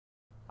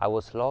I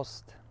was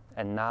lost,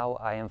 and now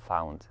I am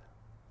found.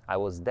 I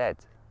was dead,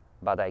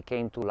 but I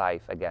came to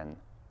life again.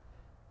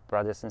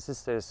 Brothers and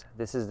sisters,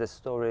 this is the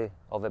story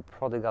of a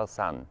prodigal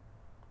son.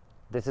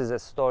 This is a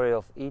story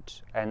of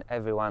each and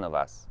every one of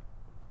us.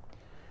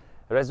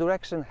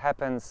 Resurrection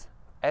happens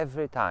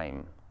every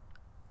time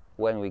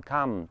when we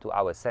come to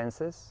our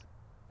senses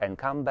and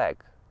come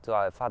back to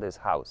our Father's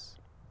house.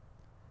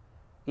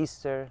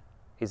 Easter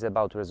is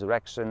about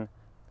resurrection.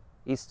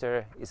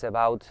 Easter is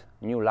about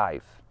new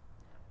life.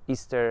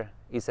 Easter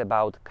is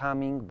about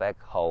coming back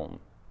home.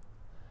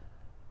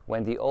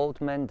 When the old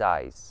man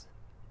dies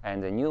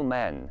and a new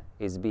man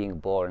is being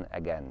born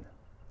again.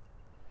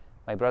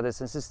 My brothers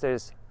and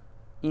sisters,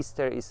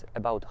 Easter is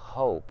about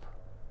hope.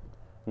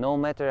 No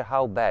matter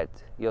how bad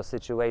your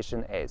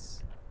situation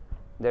is,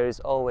 there is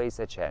always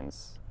a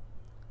chance.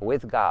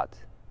 With God,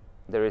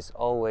 there is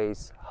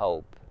always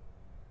hope.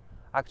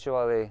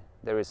 Actually,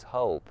 there is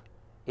hope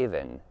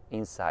even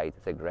inside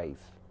the grave.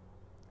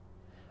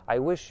 I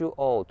wish you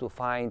all to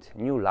find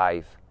new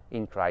life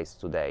in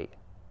Christ today.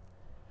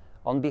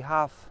 On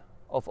behalf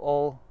of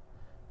all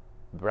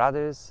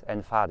brothers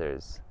and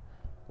fathers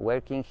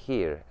working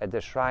here at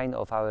the shrine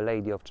of Our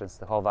Lady of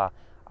Czestochowa,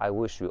 I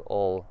wish you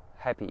all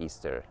happy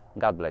Easter.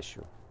 God bless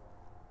you.